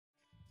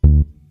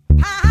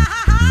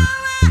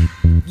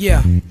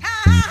Yeah.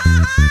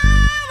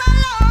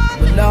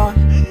 Lord.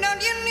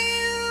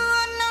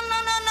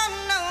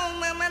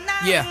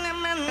 Yeah.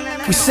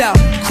 We sell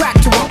crack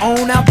to our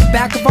own out the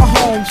back of our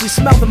homes. We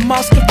smell the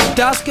musk of the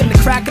dusk and the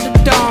crack of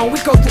the dawn. We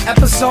go through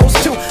episodes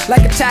too,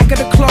 like Attack of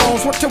the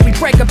Clones. What till we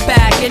break a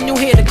back and you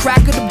hear the crack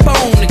of the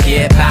bone. To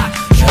get by,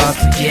 just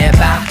to get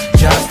by,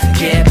 just to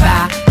get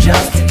by,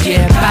 just to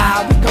get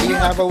by. What do you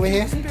have over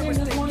here?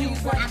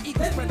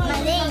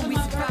 My name.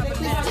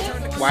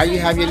 Why do you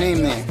have your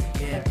name there?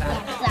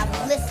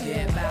 I'm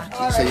listening.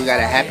 So you got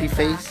a happy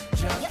face?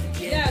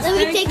 Let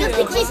me take a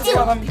picture too.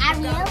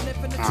 Ariel,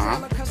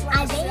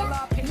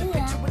 Isaiah,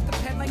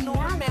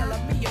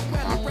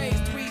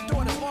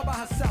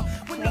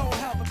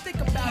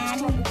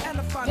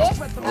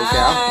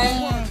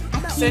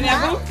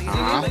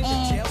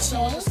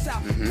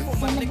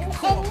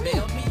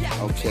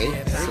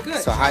 Okay.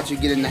 So how'd you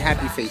get in the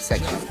happy face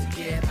section?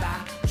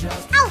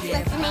 I was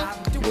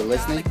listening. You were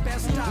listening?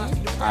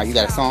 You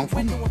got a song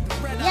for me?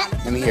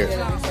 Yep. Let me hear it.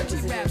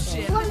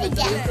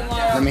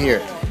 Let me hear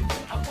it.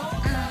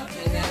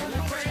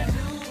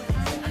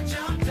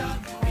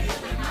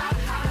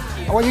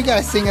 Oh, well, you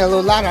gotta sing it a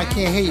little louder. I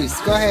can't hear you.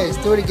 Go ahead,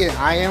 let's do it again.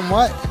 I am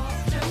what?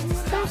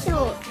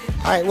 Special.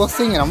 Alright, we'll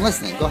sing it. I'm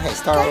listening. Go ahead,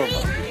 start over.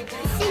 Sing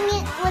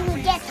it when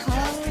we get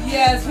home.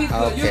 Yes, we could.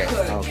 Okay, You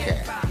could.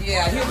 okay.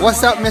 Yeah.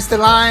 What's up, Mr.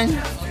 Lion?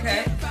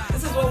 Okay.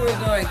 This is what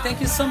we're doing. Thank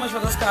you so much for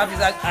those copies.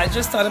 I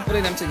just started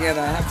putting them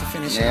together. I have to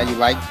finish Yeah, it. you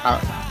like?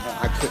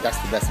 I could. That's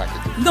the best I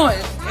could do. No,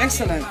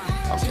 excellent.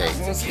 Okay.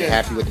 That's You good.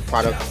 happy with the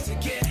product?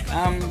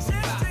 I'm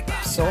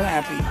so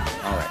happy.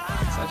 All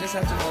right. So I just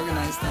have to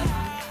organize them.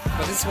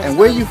 But this was And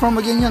where you from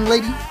again, young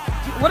lady?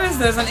 What is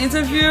this? An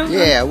interview?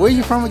 Yeah, where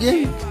you from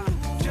again?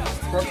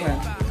 Brooklyn.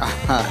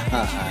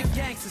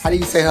 How do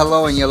you say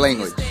hello in your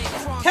language?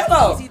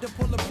 Hello.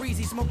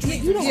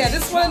 Yeah,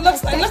 this is what it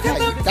looks like. Look at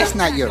them. That's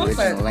not your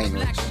original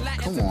language.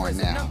 Come on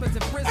now.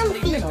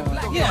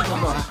 Yeah,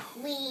 come on.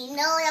 We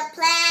know the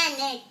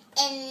planet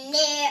in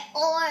their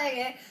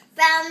order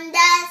from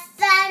the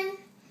sun.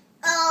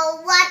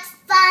 Oh, what's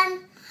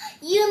fun!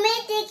 You may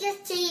think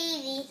it's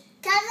TV,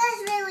 'cause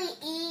it's really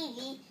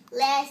easy.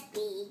 Let's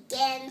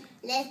begin.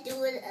 Let's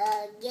do it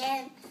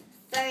again.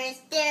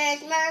 First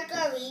there's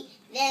Mercury,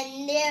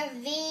 then there's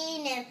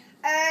Venus,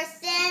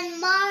 Earth and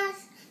Mars,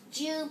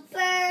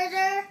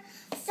 Jupiter,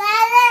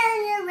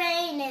 Saturn,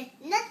 Uranus,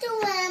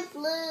 Neptune and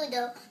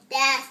Pluto.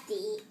 That's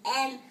the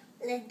end.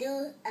 Let's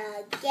do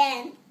it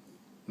again.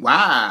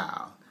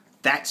 Wow,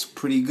 that's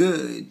pretty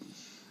good.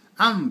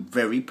 I'm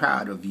very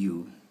proud of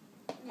you.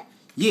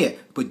 Yeah,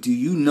 but do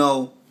you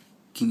know,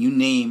 can you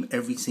name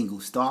every single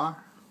star?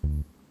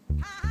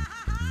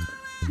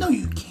 No,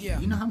 you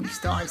can't. You know how many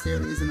stars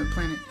there is in the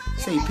planet?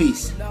 Say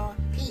peace.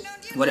 Peace.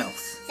 What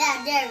else?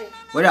 Solidarity.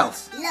 What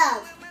else?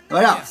 Love.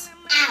 What else?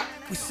 Out.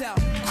 We sell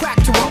crack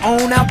to our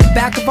own out the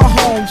back of our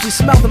homes. We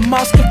smell the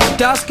musk of the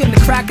dusk and the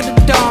crack of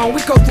the dawn.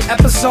 We go through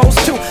episodes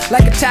too,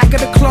 like Attack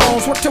of the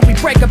Clones. What till we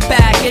break a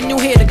back and you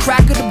hear the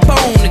crack of the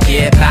bone. To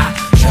get by,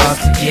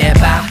 just to get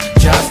by,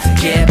 just to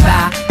get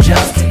by,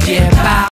 just to get by.